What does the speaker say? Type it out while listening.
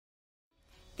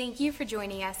Thank you for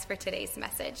joining us for today's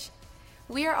message.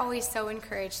 We are always so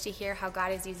encouraged to hear how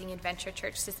God is using Adventure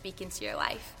Church to speak into your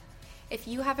life. If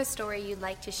you have a story you'd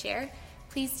like to share,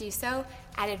 please do so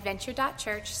at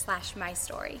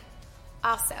adventure.church/mystory.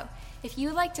 Also, if you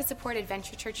would like to support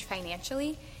Adventure Church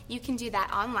financially, you can do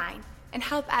that online and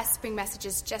help us bring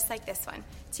messages just like this one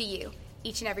to you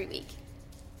each and every week.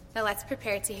 Now let's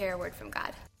prepare to hear a word from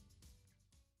God.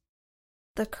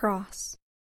 The cross.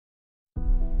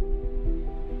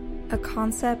 A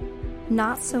concept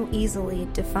not so easily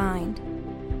defined.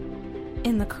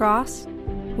 In the cross,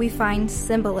 we find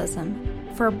symbolism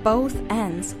for both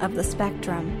ends of the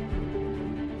spectrum.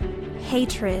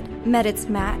 Hatred met its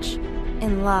match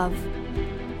in love.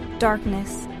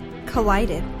 Darkness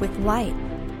collided with light.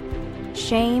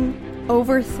 Shame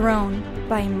overthrown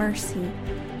by mercy,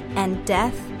 and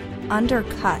death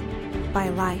undercut by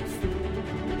life.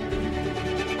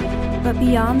 But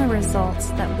beyond the results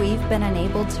that we've been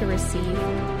unable to receive,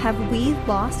 have we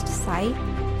lost sight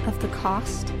of the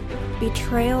cost?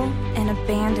 Betrayal and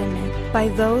abandonment by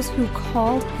those who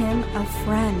called him a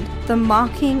friend. The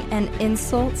mocking and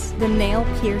insults, the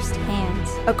nail-pierced hands.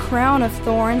 A crown of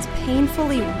thorns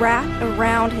painfully wrapped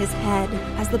around his head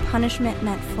as the punishment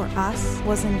meant for us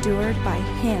was endured by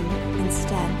him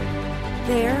instead.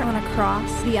 There on a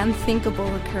cross, the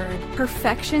unthinkable occurred.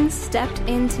 Perfection stepped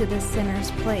into the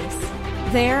sinner's place.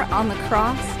 There on the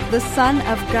cross, the Son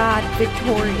of God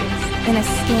victorious in a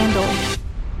scandal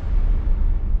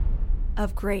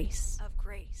of grace.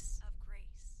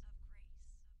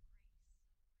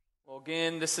 Well,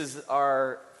 again, this is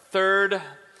our third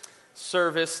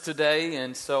service today,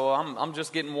 and so I'm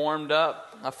just getting warmed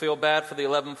up. I feel bad for the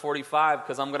 11:45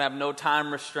 because I'm going to have no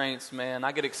time restraints, man.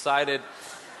 I get excited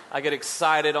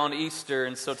on Easter,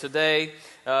 and so today,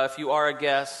 if you are a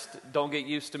guest, don't get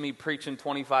used to me preaching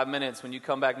 25 minutes. When you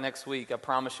come back next week, I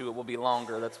promise you it will be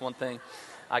longer. That's one thing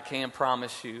I can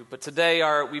promise you. But today,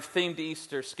 we've themed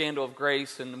Easter, Scandal of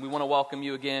Grace, and we want to welcome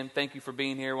you again. Thank you for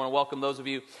being here. We want to welcome those of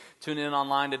you tuning in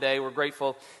online today. We're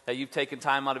grateful that you've taken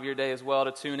time out of your day as well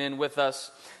to tune in with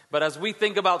us. But as we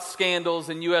think about scandals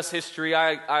in U.S. history,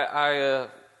 I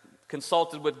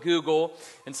consulted with Google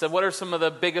and said, what are some of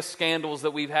the biggest scandals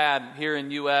that we've had here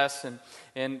in U.S.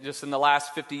 and just in the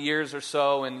last 50 years or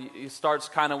so? And it starts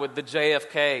kind of with the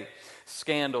JFK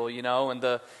scandal,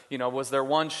 and was there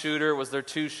one shooter? Was there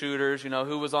two shooters?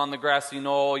 Who was on the grassy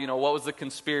knoll? What was the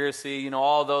conspiracy?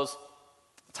 All those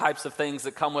types of things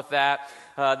that come with that.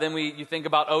 Then you think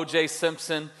about O.J.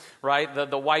 Simpson, right?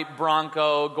 The white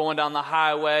Bronco going down the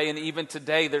highway, and even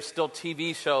today there's still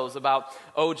TV shows about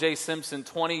O.J. Simpson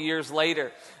 20 years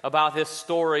later about his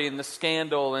story and the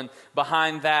scandal and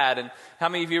behind that. And how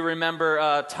many of you remember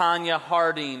Tonya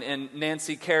Harding and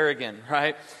Nancy Kerrigan,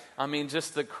 right? I mean,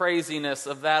 just the craziness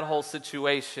of that whole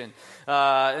situation.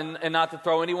 And not to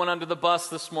throw anyone under the bus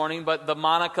this morning, but the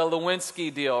Monica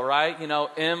Lewinsky deal, right?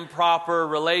 Improper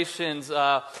relations,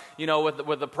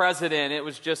 with the president. It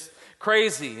was just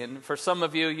crazy. And for some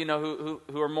of you,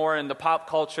 who are more into pop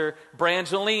culture,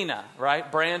 Brangelina,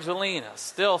 right? Brangelina.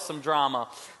 Still some drama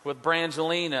with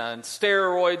Brangelina and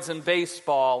steroids in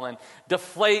baseball and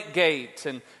Deflategate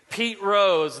and Pete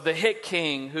Rose, the hit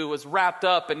king who was wrapped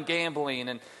up in gambling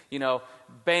and,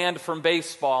 banned from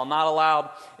baseball, not allowed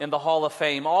in the Hall of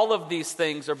Fame. All of these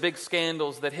things are big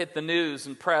scandals that hit the news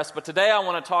and press. But today I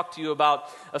want to talk to you about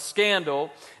a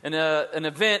scandal and an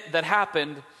event that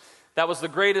happened that was the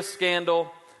greatest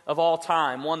scandal of all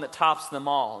time, one that tops them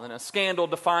all. And a scandal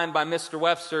defined by Mr.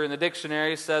 Webster in the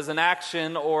dictionary says an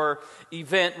action or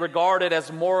event regarded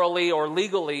as morally or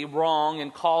legally wrong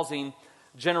and causing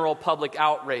general public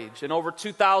outrage. And over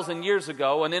 2,000 years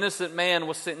ago, an innocent man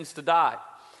was sentenced to die.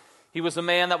 He was a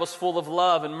man that was full of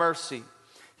love and mercy.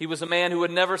 He was a man who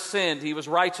had never sinned. He was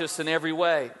righteous in every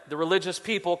way. The religious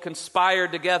people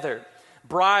conspired together,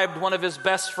 bribed one of his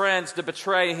best friends to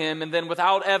betray him, and then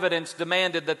without evidence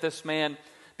demanded that this man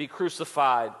be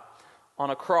crucified on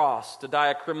a cross to die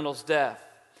a criminal's death.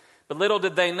 But little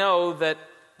did they know that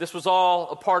this was all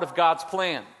a part of God's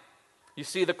plan. You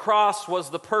see, the cross was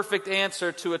the perfect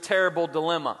answer to a terrible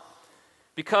dilemma.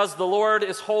 Because the Lord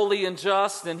is holy and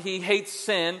just and he hates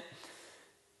sin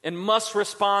and must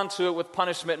respond to it with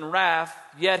punishment and wrath,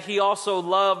 yet he also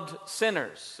loved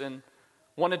sinners and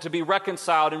wanted to be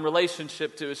reconciled in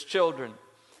relationship to his children.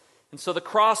 And so the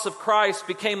cross of Christ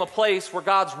became a place where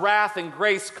God's wrath and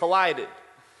grace collided.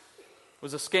 It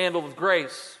was a scandal of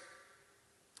grace.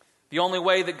 The only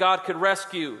way that God could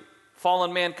rescue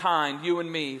fallen mankind, you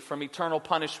and me, from eternal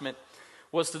punishment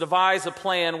was to devise a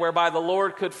plan whereby the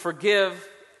Lord could forgive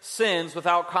sins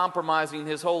without compromising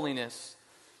his holiness.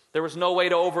 There was no way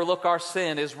to overlook our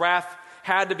sin. His wrath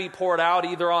had to be poured out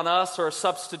either on us or a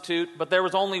substitute, but there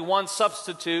was only one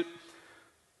substitute,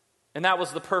 and that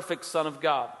was the perfect Son of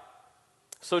God.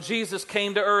 So Jesus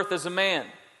came to earth as a man.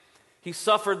 He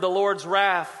suffered the Lord's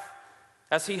wrath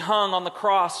as he hung on the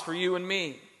cross for you and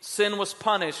me. Sin was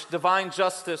punished, divine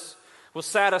justice was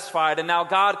satisfied, and now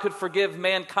God could forgive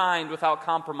mankind without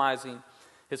compromising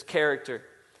his character.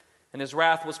 And his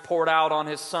wrath was poured out on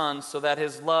his Son so that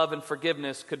his love and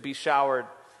forgiveness could be showered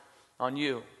on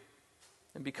you.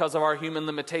 And because of our human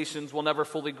limitations, we'll never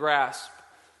fully grasp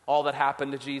all that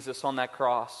happened to Jesus on that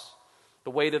cross.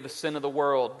 The weight of the sin of the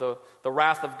world, the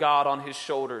wrath of God on his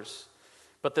shoulders.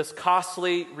 But this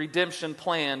costly redemption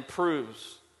plan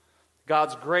proves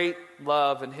God's great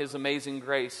love and his amazing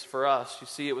grace for us. You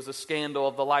see, it was a scandal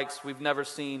of the likes we've never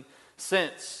seen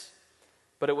since.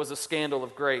 But it was a scandal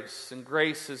of grace. And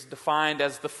grace is defined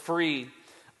as the free,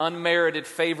 unmerited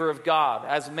favor of God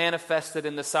as manifested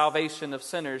in the salvation of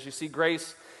sinners. You see,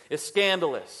 grace is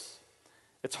scandalous.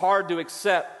 It's hard to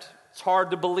accept. It's hard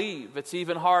to believe. It's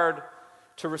even hard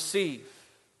to receive.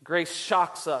 Grace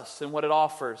shocks us in what it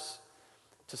offers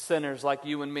to sinners like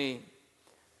you and me.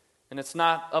 And it's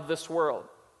not of this world.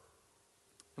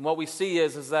 And what we see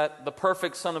is that the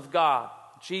perfect Son of God,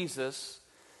 Jesus,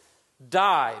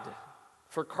 died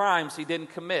for crimes he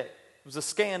didn't commit. It was a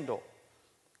scandal.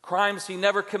 Crimes he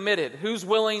never committed. Who's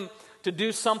willing to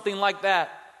do something like that?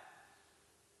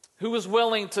 Who is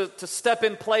willing to step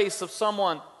in place of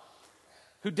someone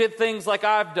who did things like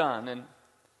I've done and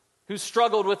who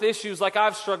struggled with issues like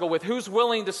I've struggled with? Who's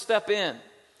willing to step in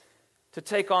to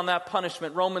take on that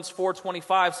punishment? Romans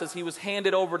 4:25 says he was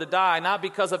handed over to die, not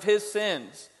because of his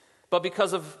sins, but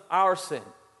because of our sin.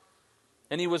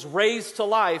 And he was raised to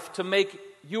life to make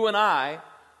you and I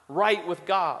right with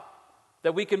God,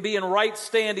 that we can be in right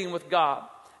standing with God.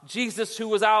 Jesus, who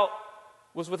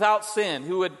was without sin,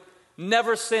 who had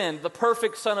never sinned, the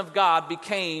perfect Son of God,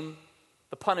 became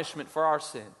the punishment for our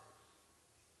sin.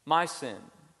 My sin,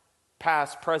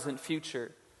 past, present,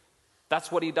 future.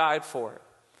 That's what he died for.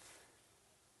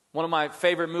 One of my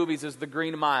favorite movies is The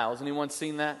Green Mile. Has anyone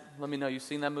seen that? Let me know. You've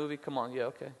seen that movie? Come on. Yeah,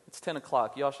 okay. It's 10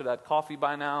 o'clock. Y'all should have had coffee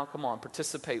by now. Come on,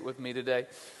 participate with me today.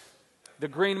 The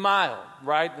Green Mile,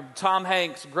 right? Tom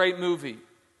Hanks, great movie.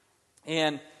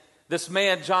 And this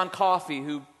man, John Coffey,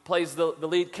 who plays the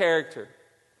lead character,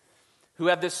 who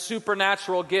had this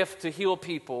supernatural gift to heal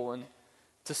people and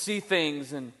to see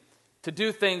things and to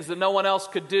do things that no one else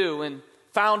could do, and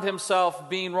found himself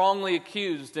being wrongly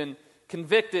accused and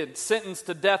convicted, sentenced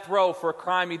to death row for a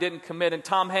crime he didn't commit. And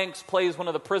Tom Hanks plays one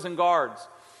of the prison guards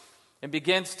and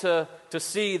begins to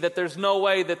see that there's no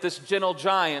way that this gentle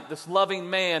giant, this loving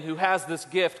man who has this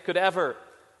gift, could ever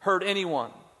hurt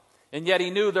anyone. And yet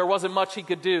he knew there wasn't much he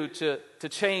could do to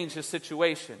change his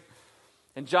situation.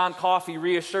 And John Coffey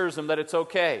reassures him that it's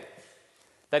okay,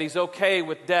 that he's okay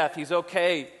with death, he's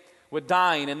okay with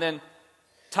dying. And then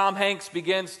Tom Hanks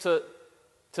begins to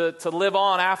live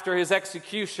on after his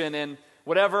execution, and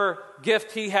whatever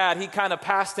gift he had, he kind of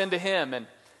passed into him. And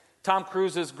Tom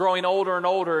Cruise is growing older and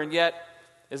older and yet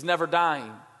is never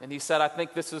dying. And he said, I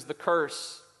think this is the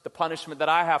curse, the punishment that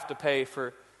I have to pay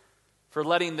for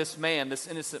letting this man, this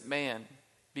innocent man,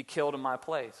 be killed in my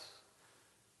place,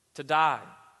 to die.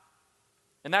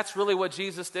 And that's really what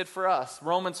Jesus did for us.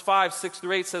 Romans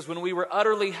 5:6-8 says, when we were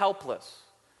utterly helpless,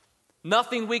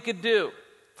 nothing we could do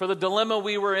for the dilemma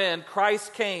we were in,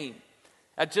 Christ came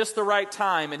at just the right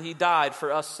time and he died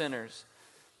for us sinners.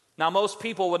 Now, most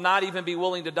people would not even be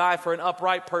willing to die for an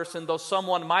upright person, though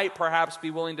someone might perhaps be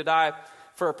willing to die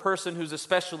for a person who's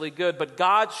especially good. But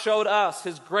God showed us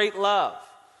his great love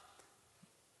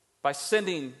by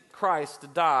sending Christ to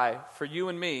die for you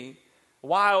and me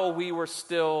while we were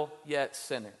still yet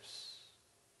sinners.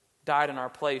 Died in our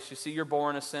place. You see, you're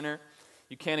born a sinner.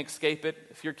 You can't escape it.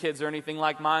 If your kids are anything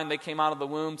like mine, they came out of the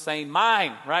womb saying,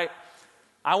 mine, right?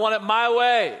 I want it my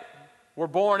way. We're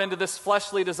born into this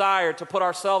fleshly desire to put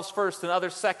ourselves first and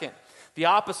others second. The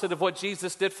opposite of what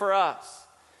Jesus did for us.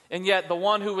 And yet the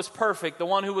one who was perfect, the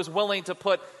one who was willing to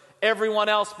put everyone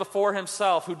else before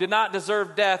himself, who did not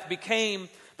deserve death, became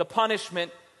the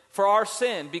punishment for our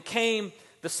sin, became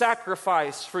the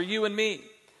sacrifice for you and me.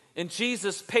 And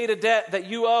Jesus paid a debt that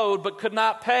you owed but could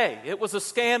not pay. It was a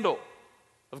scandal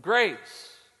of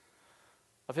grace,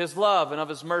 of his love and of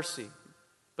his mercy.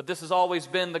 But this has always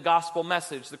been the gospel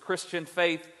message. The Christian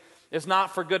faith is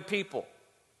not for good people.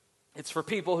 It's for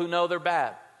people who know they're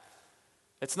bad.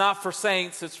 It's not for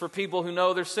saints, it's for people who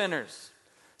know they're sinners.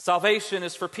 Salvation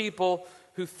is for people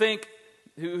who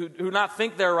not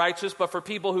think they're righteous, but for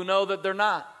people who know that they're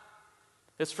not.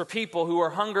 It's for people who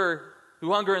hunger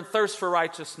and thirst for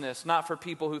righteousness, not for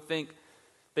people who think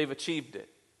they've achieved it.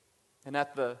 And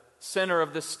at the center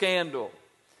of this scandal,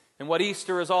 and what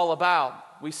Easter is all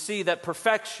about, we see that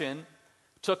perfection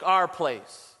took our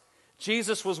place.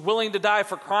 Jesus was willing to die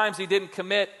for crimes he didn't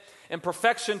commit, and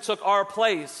perfection took our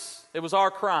place. It was our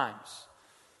crimes.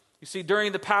 You see,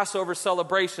 during the Passover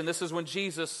celebration, this is when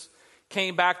Jesus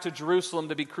came back to Jerusalem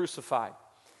to be crucified.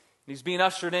 He's being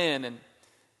ushered in, and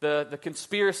the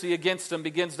conspiracy against him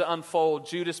begins to unfold.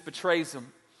 Judas betrays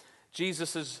him.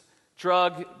 Jesus is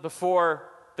drugged before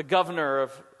the governor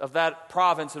of that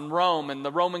province in Rome, and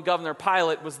the Roman governor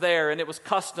Pilate was there, and it was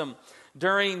custom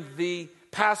during the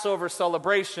Passover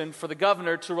celebration for the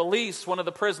governor to release one of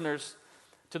the prisoners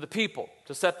to the people,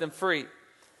 to set them free.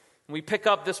 And we pick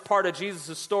up this part of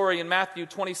Jesus' story in Matthew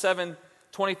 27,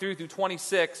 23 through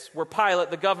 26, where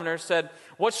Pilate, the governor, said,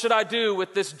 "What should I do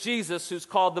with this Jesus who's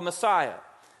called the Messiah?"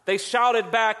 They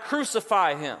shouted back,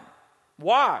 "Crucify him."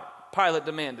 "Why?" Pilate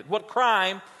demanded. "What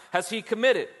crime has he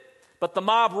committed?" But the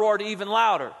mob roared even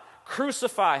louder,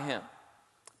 "Crucify him."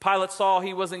 Pilate saw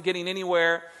he wasn't getting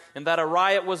anywhere and that a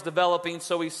riot was developing,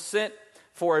 so he sent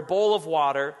for a bowl of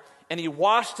water and he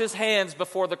washed his hands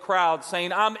before the crowd,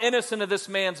 saying, "I'm innocent of this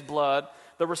man's blood.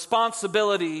 The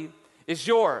responsibility is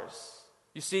yours."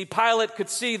 You see, Pilate could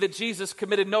see that Jesus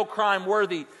committed no crime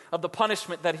worthy of the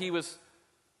punishment that he was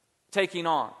taking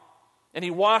on. And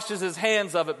he washes his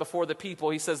hands of it before the people.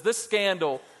 He says, "This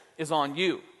scandal is on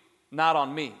you, not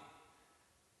on me."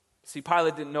 See,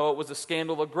 Pilate didn't know it was a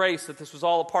scandal of grace, that this was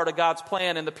all a part of God's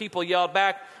plan. And the people yelled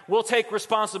back, "We'll take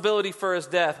responsibility for his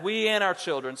death, we and our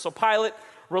children." So Pilate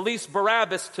released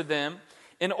Barabbas to them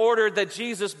and ordered that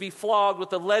Jesus be flogged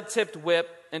with a lead-tipped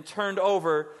whip and turned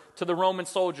over to the Roman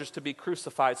soldiers to be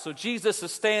crucified. So Jesus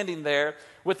is standing there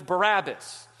with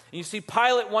Barabbas. And you see,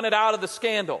 Pilate wanted out of the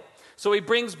scandal. So he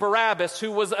brings Barabbas,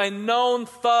 who was a known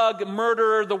thug,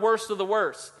 murderer, the worst of the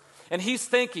worst. And he's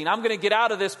thinking, I'm going to get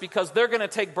out of this because they're going to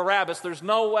take Barabbas. There's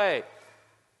no way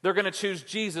they're going to choose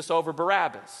Jesus over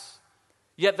Barabbas.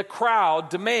 Yet the crowd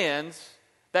demands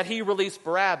that he release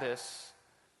Barabbas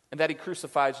and that he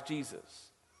crucifies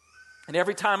Jesus. And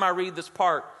every time I read this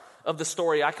part of the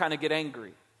story, I kind of get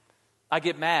angry. I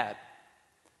get mad.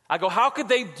 I go, how could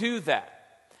they do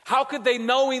that? How could they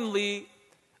knowingly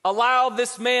allow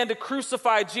this man to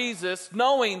crucify Jesus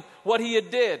knowing what he had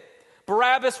did?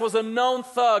 Barabbas was a known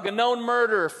thug, a known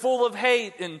murderer, full of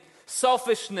hate and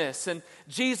selfishness. And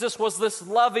Jesus was this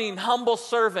loving, humble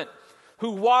servant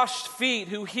who washed feet,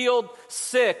 who healed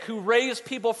sick, who raised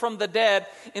people from the dead.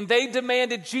 And they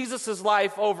demanded Jesus'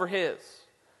 life over his.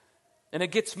 And it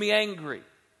gets me angry.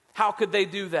 How could they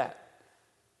do that?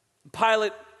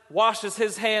 Pilate washes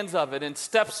his hands of it and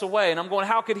steps away. And I'm going,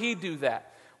 how could he do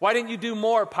that? Why didn't you do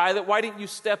more, Pilate? Why didn't you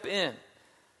step in?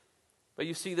 But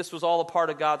you see, this was all a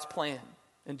part of God's plan.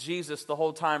 And Jesus, the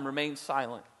whole time, remained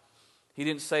silent. He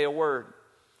didn't say a word.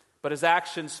 But his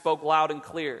actions spoke loud and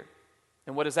clear.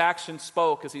 And what his actions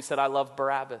spoke is he said, I love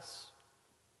Barabbas.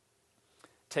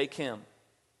 Take him.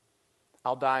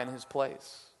 I'll die in his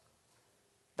place.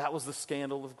 That was the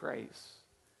scandal of grace.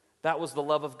 That was the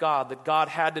love of God, that God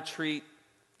had to treat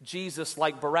Jesus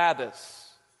like Barabbas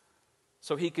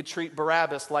so he could treat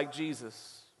Barabbas like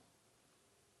Jesus.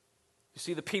 You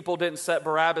see, the people didn't set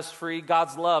Barabbas free.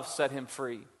 God's love set him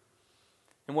free.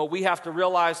 And what we have to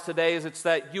realize today is it's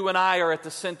that you and I are at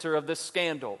the center of this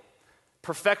scandal.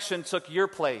 Perfection took your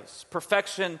place.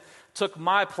 Perfection took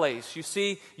my place. You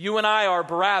see, you and I are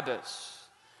Barabbas.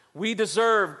 We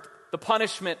deserved the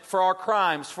punishment for our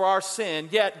crimes, for our sin,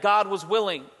 yet God was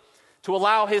willing to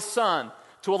allow his son,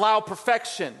 to allow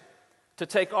perfection to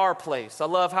take our place. I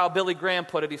love how Billy Graham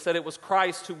put it. He said it was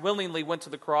Christ who willingly went to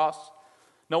the cross.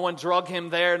 No one drug him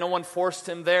there. No one forced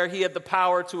him there. He had the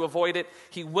power to avoid it.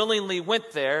 He willingly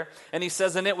went there. And he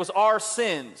says, and it was our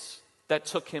sins that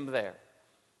took him there.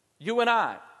 You and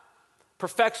I.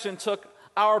 Perfection took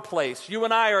our place. You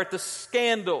and I are at the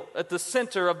scandal, at the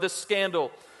center of this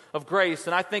scandal of grace.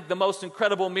 And I think the most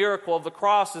incredible miracle of the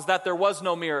cross is that there was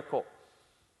no miracle.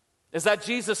 Is that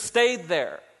Jesus stayed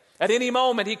there. At any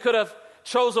moment, he could have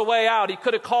chose a way out. He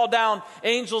could have called down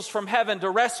angels from heaven to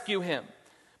rescue him.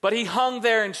 But he hung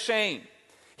there in shame.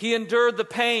 He endured the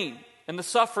pain and the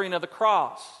suffering of the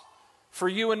cross for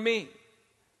you and me.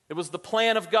 It was the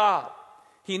plan of God.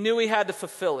 He knew he had to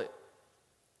fulfill it.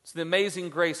 It's the amazing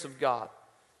grace of God.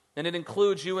 And it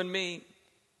includes you and me.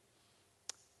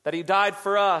 That he died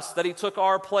for us, that he took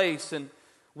our place and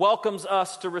welcomes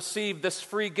us to receive this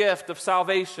free gift of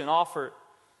salvation offered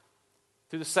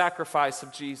through the sacrifice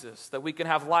of Jesus, that we can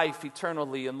have life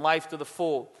eternally and life to the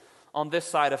full on this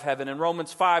side of heaven. In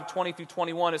Romans 5:20 through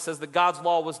 21, it says that God's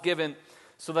law was given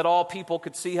so that all people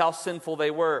could see how sinful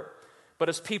they were. But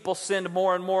as people sinned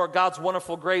more and more, God's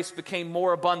wonderful grace became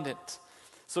more abundant.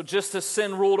 So just as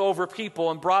sin ruled over people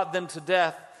and brought them to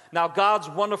death, now God's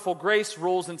wonderful grace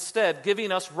rules instead,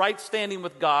 giving us right standing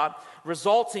with God,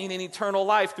 resulting in eternal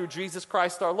life through Jesus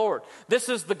Christ our Lord. This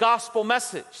is the gospel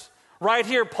message. Right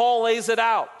here, Paul lays it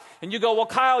out. And you go, well,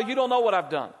 Kyle, you don't know what I've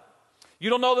done.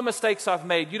 You don't know the mistakes I've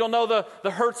made. You don't know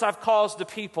the hurts I've caused to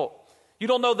people. You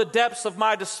don't know the depths of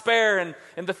my despair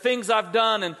and the things I've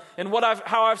done and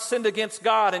how I've sinned against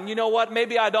God. And you know what?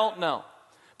 Maybe I don't know.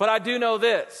 But I do know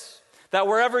this, that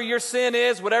wherever your sin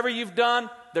is, whatever you've done,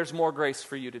 there's more grace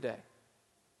for you today.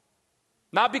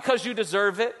 Not because you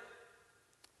deserve it,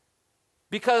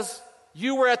 because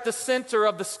you were at the center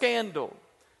of the scandal.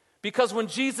 Because when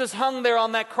Jesus hung there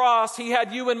on that cross, he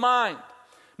had you in mind,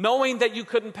 knowing that you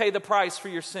couldn't pay the price for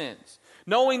your sins.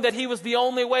 Knowing that he was the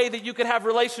only way that you could have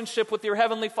relationship with your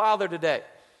heavenly Father today.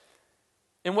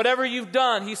 And whatever you've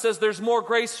done, he says there's more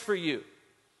grace for you.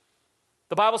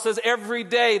 The Bible says every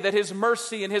day that his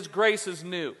mercy and his grace is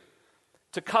new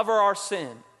to cover our sin,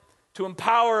 to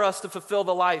empower us to fulfill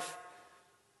the life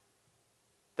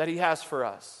that he has for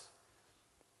us.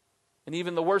 And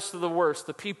even the worst of the worst,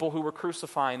 the people who were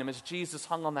crucifying him, as Jesus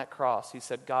hung on that cross, he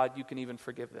said, God, you can even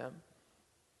forgive them.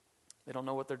 They don't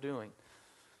know what they're doing.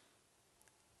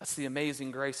 That's the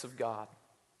amazing grace of God.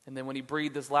 And then when he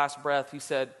breathed his last breath, he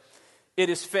said, it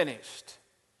is finished.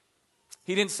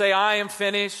 He didn't say, I am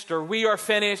finished or we are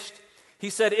finished. He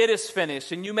said, it is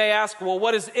finished. And you may ask, well,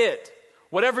 what is it?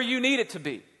 Whatever you need it to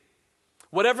be.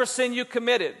 Whatever sin you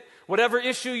committed. Whatever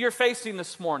issue you're facing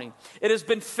this morning. It has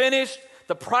been finished.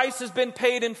 The price has been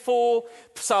paid in full.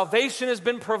 Salvation has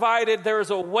been provided. There is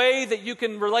a way that you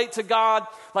can relate to God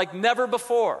like never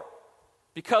before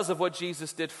because of what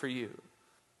Jesus did for you.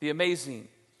 The amazing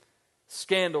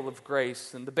scandal of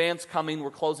grace. And the band's coming. We're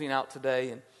closing out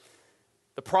today. And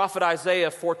the prophet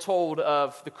Isaiah foretold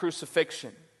of the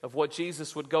crucifixion, of what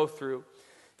Jesus would go through.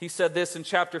 He said this in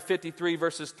chapter 53,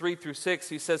 verses 3 through 6.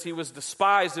 He says, he was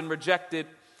despised and rejected.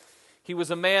 He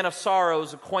was a man of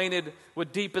sorrows, acquainted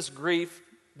with deepest grief.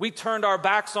 We turned our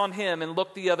backs on him and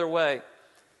looked the other way.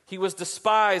 He was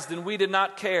despised and we did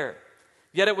not care.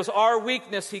 Yet it was our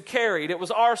weakness he carried. It was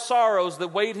our sorrows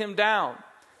that weighed him down.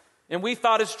 And we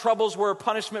thought his troubles were a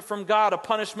punishment from God, a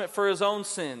punishment for his own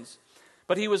sins.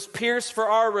 But he was pierced for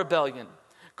our rebellion,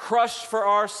 crushed for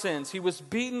our sins. He was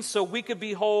beaten so we could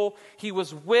be whole. He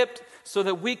was whipped so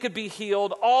that we could be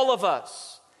healed. All of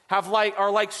us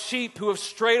are like sheep who have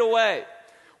strayed away.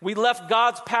 We left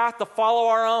God's path to follow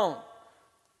our own.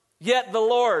 Yet the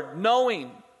Lord,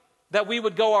 knowing that we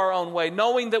would go our own way,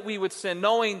 knowing that we would sin,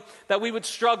 knowing that we would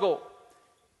struggle,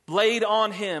 laid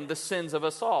on him the sins of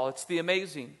us all. It's the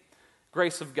amazing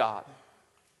grace of God.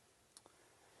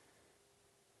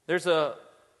 There's a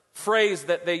phrase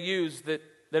that they use that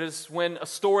is when a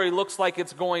story looks like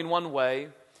it's going one way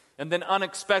and then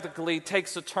unexpectedly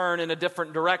takes a turn in a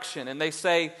different direction. And they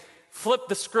say, flip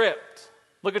the script.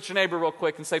 Look at your neighbor real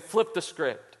quick and say, flip the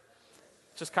script.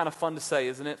 It's just kind of fun to say,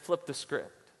 isn't it? Flip the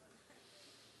script.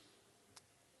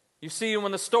 You see,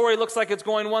 when the story looks like it's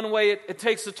going one way, it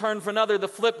takes a turn for another. The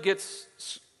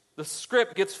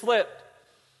script gets flipped.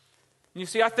 And you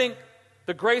see, I think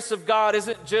the grace of God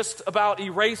isn't just about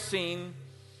erasing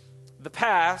the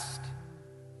past.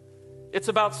 It's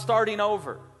about starting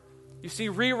over. You see,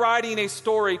 rewriting a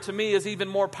story to me is even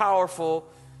more powerful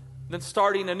than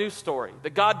starting a new story.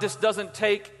 That God just doesn't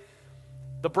take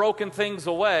the broken things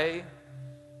away,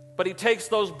 but he takes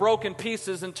those broken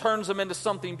pieces and turns them into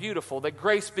something beautiful. That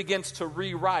grace begins to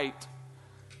rewrite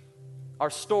our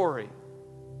story,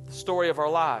 the story of our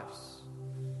lives.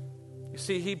 You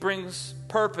see, he brings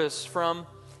purpose from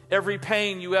every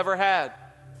pain you ever had.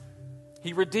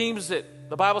 He redeems it.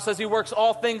 The Bible says he works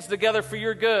all things together for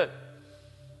your good.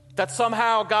 That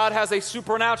somehow God has a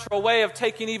supernatural way of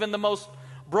taking even the most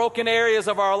broken areas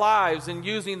of our lives and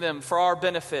using them for our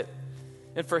benefit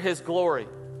and for his glory.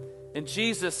 And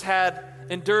Jesus had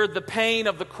endured the pain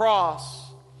of the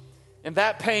cross, and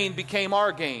that pain became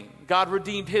our gain. God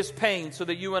redeemed his pain so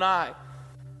that you and I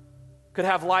could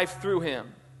have life through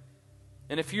him.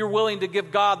 And if you're willing to give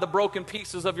God the broken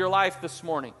pieces of your life this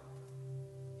morning,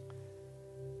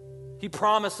 he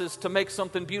promises to make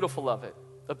something beautiful of it,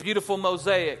 a beautiful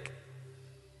mosaic.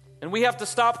 And we have to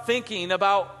stop thinking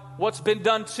about what's been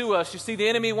done to us. You see, the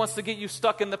enemy wants to get you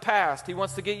stuck in the past. He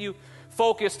wants to get you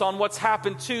focused on what's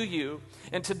happened to you.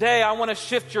 And today I want to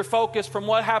shift your focus from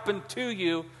what happened to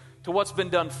you to what's been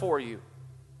done for you.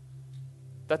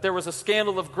 That there was a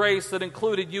scandal of grace that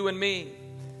included you and me.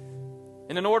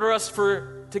 And in order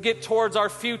to get towards our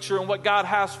future and what God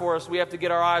has for us, we have to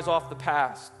get our eyes off the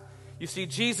past. You see,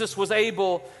 Jesus was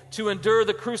able to endure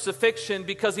the crucifixion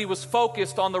because he was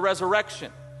focused on the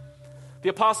resurrection. The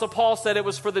Apostle Paul said it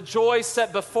was for the joy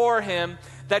set before him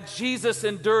that Jesus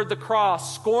endured the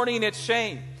cross, scorning its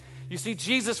shame. You see,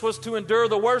 Jesus was to endure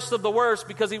the worst of the worst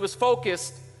because he was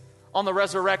focused on the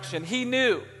resurrection. He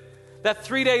knew that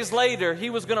 3 days later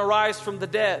he was going to rise from the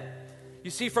dead.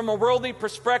 You see, from a worldly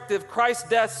perspective, Christ's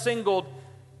death signaled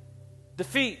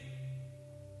defeat.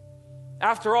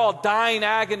 After all, dying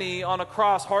agony on a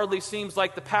cross hardly seems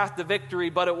like the path to victory,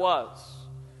 but it was.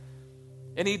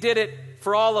 And he did it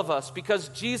for all of us. Because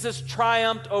Jesus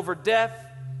triumphed over death,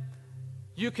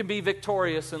 you can be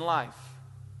victorious in life.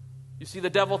 You see, the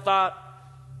devil thought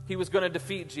he was going to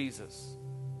defeat Jesus.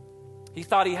 He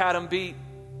thought he had him beat.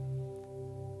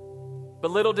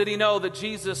 But little did he know that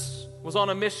Jesus was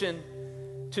on a mission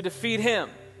to defeat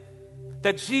him.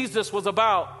 That Jesus was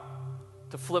about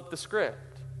to flip the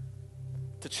script,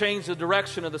 to change the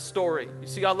direction of the story. You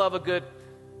see, I love a good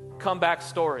comeback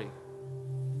story.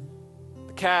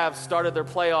 The Cavs started their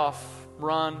playoff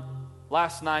run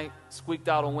last night, squeaked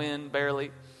out a win, barely.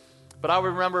 But I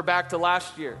remember back to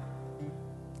last year.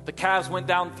 The Cavs went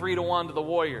down 3-1 to the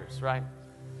Warriors, right?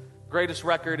 Greatest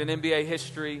record in NBA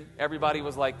history. Everybody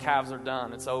was like, Cavs are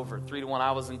done, it's over. 3-1,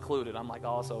 I was included. I'm like,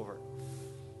 oh, it's over.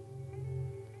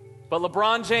 But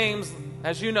LeBron James,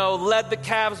 as you know, led the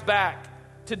Cavs back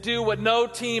to do what no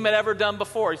team had ever done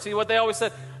before. You see what they always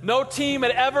said? No team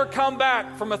had ever come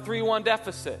back from a 3-1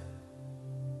 deficit.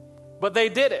 But they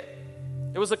did it.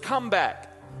 It was a comeback.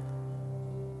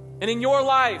 And in your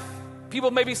life,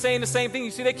 people may be saying the same thing.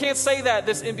 You see, they can't say that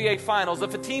this NBA Finals.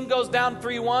 If a team goes down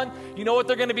 3-1, you know what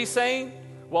they're going to be saying?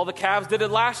 Well, the Cavs did it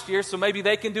last year, so maybe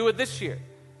they can do it this year.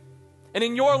 And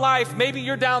in your life, maybe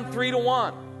you're down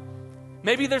 3-1.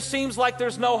 Maybe there seems like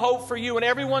there's no hope for you, and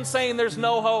everyone's saying there's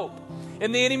no hope.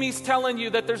 And the enemy's telling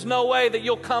you that there's no way that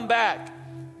you'll come back.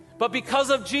 But because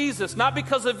of Jesus, not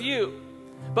because of you,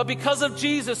 but because of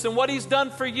Jesus and what he's done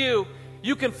for you,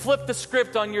 you can flip the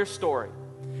script on your story.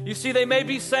 You see, they may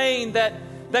be saying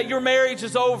that your marriage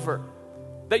is over,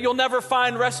 that you'll never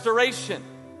find restoration.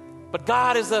 But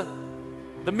God is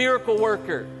the miracle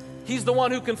worker. He's the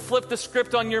one who can flip the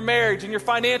script on your marriage and your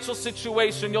financial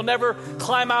situation. You'll never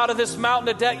climb out of this mountain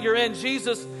of debt you're in.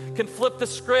 Jesus can flip the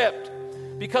script.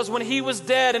 Because when he was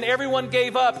dead and everyone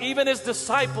gave up, even his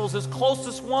disciples, his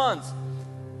closest ones,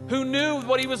 who knew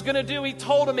what he was going to do, he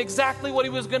told them exactly what he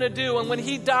was going to do. And when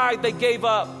he died, they gave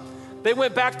up. They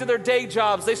went back to their day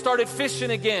jobs. They started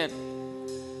fishing again.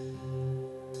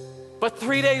 But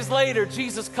 3 days later,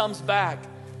 Jesus comes back.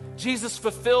 Jesus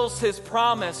fulfills his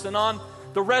promise. And on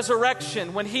the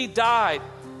resurrection, when he died,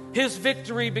 his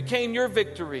victory became your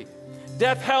victory.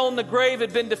 Death, hell, and the grave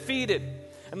had been defeated.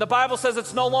 And the Bible says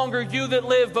it's no longer you that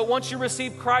live, but once you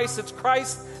receive Christ, it's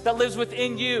Christ that lives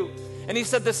within you. And he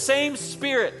said the same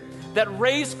Spirit that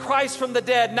raised Christ from the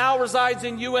dead now resides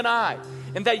in you and I.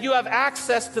 And that you have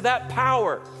access to that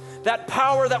power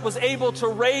that was able to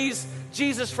raise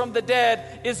Jesus from the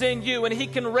dead is in you. And he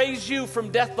can raise you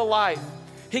from death to life.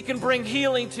 He can bring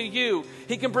healing to you.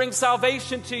 He can bring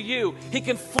salvation to you. He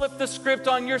can flip the script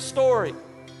on your story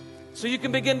so you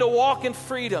can begin to walk in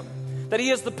freedom. That he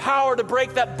has the power to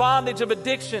break that bondage of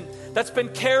addiction that's been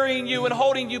carrying you and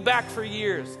holding you back for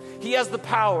years. He has the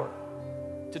power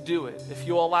to do it if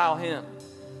you allow him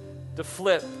to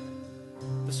flip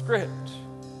the script.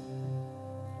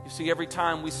 You see, every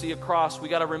time we see a cross, we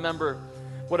got to remember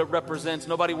what it represents.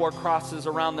 Nobody wore crosses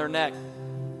around their neck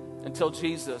until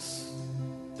Jesus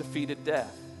defeated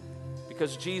death.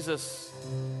 Because Jesus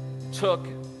took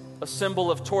a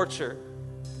symbol of torture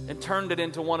and turned it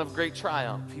into one of great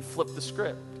triumph. He flipped the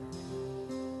script.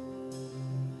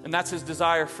 And that's his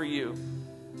desire for you.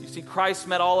 You see, Christ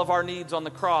met all of our needs on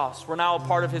the cross. We're now a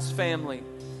part of his family.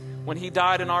 When he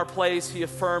died in our place, he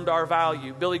affirmed our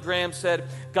value. Billy Graham said,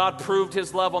 God proved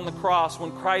his love on the cross.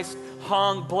 When Christ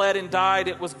hung, bled, and died,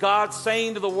 it was God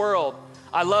saying to the world,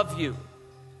 I love you.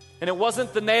 And it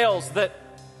wasn't the nails that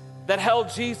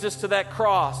held Jesus to that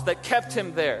cross, that kept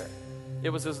him there. It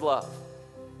was his love.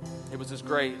 It was his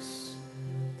grace.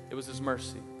 It was his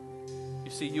mercy.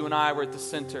 You see, you and I were at the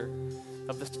center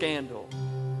of the scandal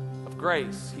of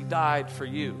grace. He died for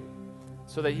you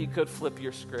so that he could flip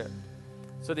your script,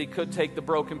 so that he could take the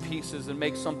broken pieces and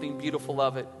make something beautiful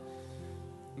of it.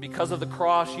 And because of the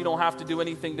cross, you don't have to do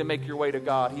anything to make your way to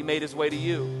God. He made his way to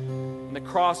you. And the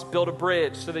cross built a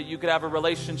bridge so that you could have a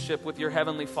relationship with your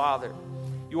heavenly Father.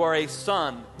 You are a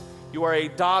son. You are a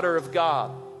daughter of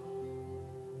God.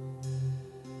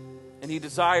 And he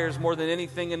desires more than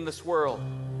anything in this world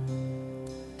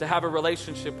to have a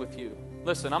relationship with you.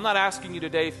 Listen, I'm not asking you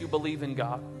today if you believe in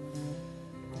God.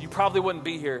 You probably wouldn't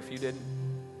be here if you didn't.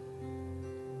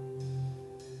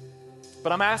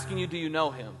 But I'm asking you, do you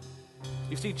know him?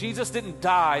 You see, Jesus didn't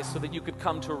die so that you could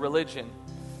come to a religion,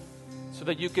 so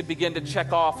that you could begin to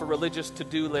check off a religious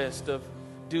to-do list of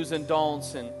do's and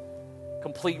don'ts and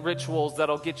complete rituals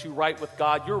that'll get you right with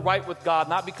God. You're right with God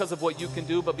not because of what you can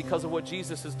do, but because of what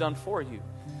Jesus has done for you.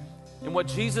 And what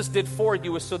Jesus did for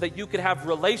you is so that you could have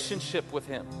relationship with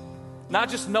him. Not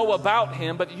just know about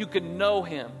him, but you could know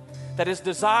him. That his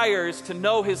desire is to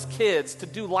know his kids, to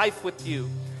do life with you,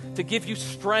 to give you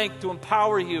strength, to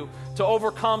empower you, to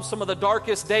overcome some of the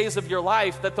darkest days of your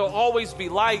life, that there'll always be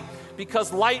light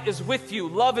because light is with you,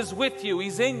 love is with you,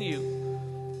 he's in you.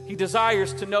 He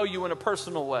desires to know you in a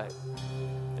personal way.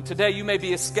 And today you may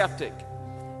be a skeptic.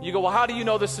 You go, well, how do you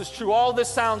know this is true? All this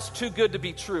sounds too good to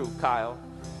be true, Kyle.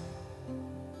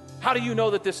 How do you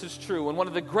know that this is true? And one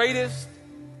of the greatest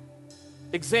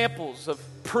examples of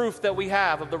proof that we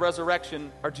have of the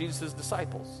resurrection are Jesus'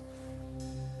 disciples.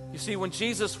 You see, when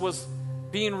Jesus was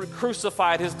being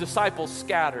crucified, his disciples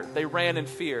scattered. They ran in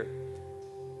fear.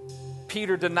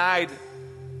 Peter denied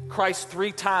Christ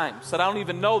 3 times, said, I don't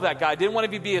even know that guy. Didn't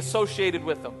want to be associated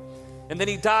with him. And then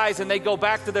he dies and they go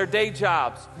back to their day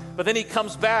jobs. But then he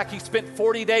comes back. He spent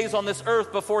 40 days on this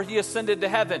earth before he ascended to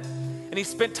heaven. And he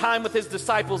spent time with his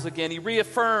disciples again. He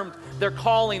reaffirmed their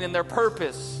calling and their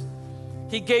purpose.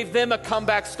 He gave them a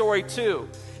comeback story too.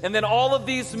 And then all of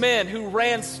these men who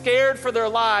ran scared for their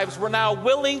lives were now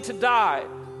willing to die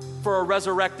for a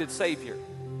resurrected Savior.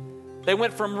 They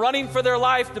went from running for their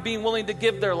life to being willing to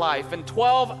give their life. And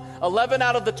 11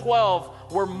 out of the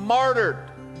 12 were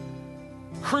martyred,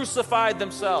 crucified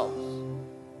themselves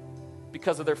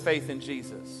because of their faith in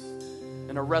Jesus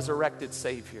and a resurrected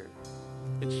Savior.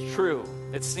 It's true.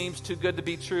 It seems too good to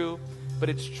be true, but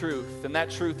it's truth. And that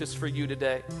truth is for you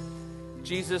today.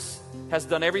 Jesus has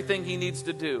done everything he needs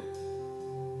to do.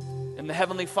 And the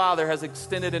Heavenly Father has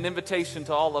extended an invitation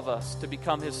to all of us to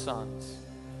become his sons,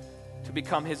 to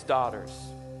become his daughters.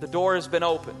 The door has been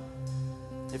open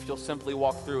if you'll simply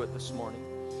walk through it this morning.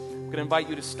 I'm going to invite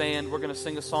you to stand. We're going to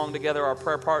sing a song together. Our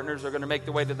prayer partners are going to make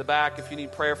their way to the back. If you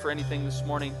need prayer for anything this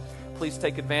morning, please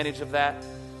take advantage of that.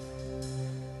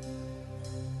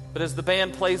 But as the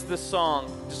band plays this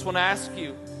song, I just want to ask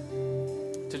you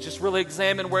to just really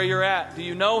examine where you're at. Do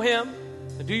you know him?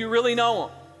 Do you really know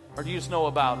him? Or do you just know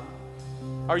about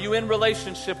him? Are you in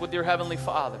relationship with your Heavenly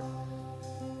Father?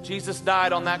 Jesus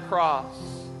died on that cross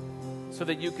so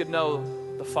that you could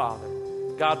know the Father.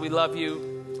 God, we love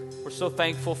you. We're so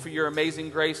thankful for your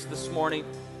amazing grace this morning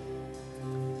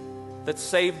that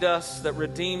saved us, that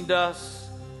redeemed us,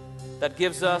 that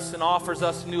gives us and offers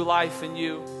us new life in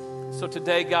you. So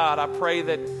today, God, I pray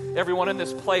that everyone in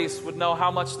this place would know how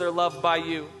much they're loved by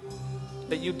you,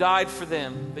 that you died for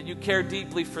them, that you care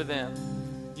deeply for them.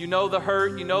 You know the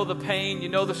hurt, you know the pain, you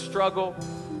know the struggle.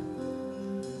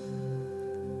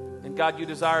 And God, you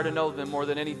desire to know them more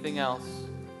than anything else.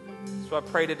 So I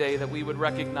pray today that we would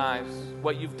recognize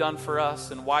what you've done for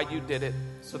us and why you did it,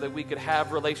 so that we could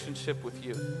have relationship with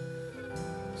you,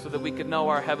 so that we could know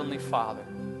our Heavenly Father.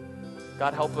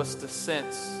 God, help us to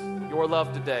sense your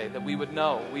love today, that we would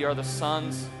know we are the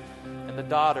sons and the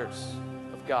daughters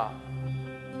of God.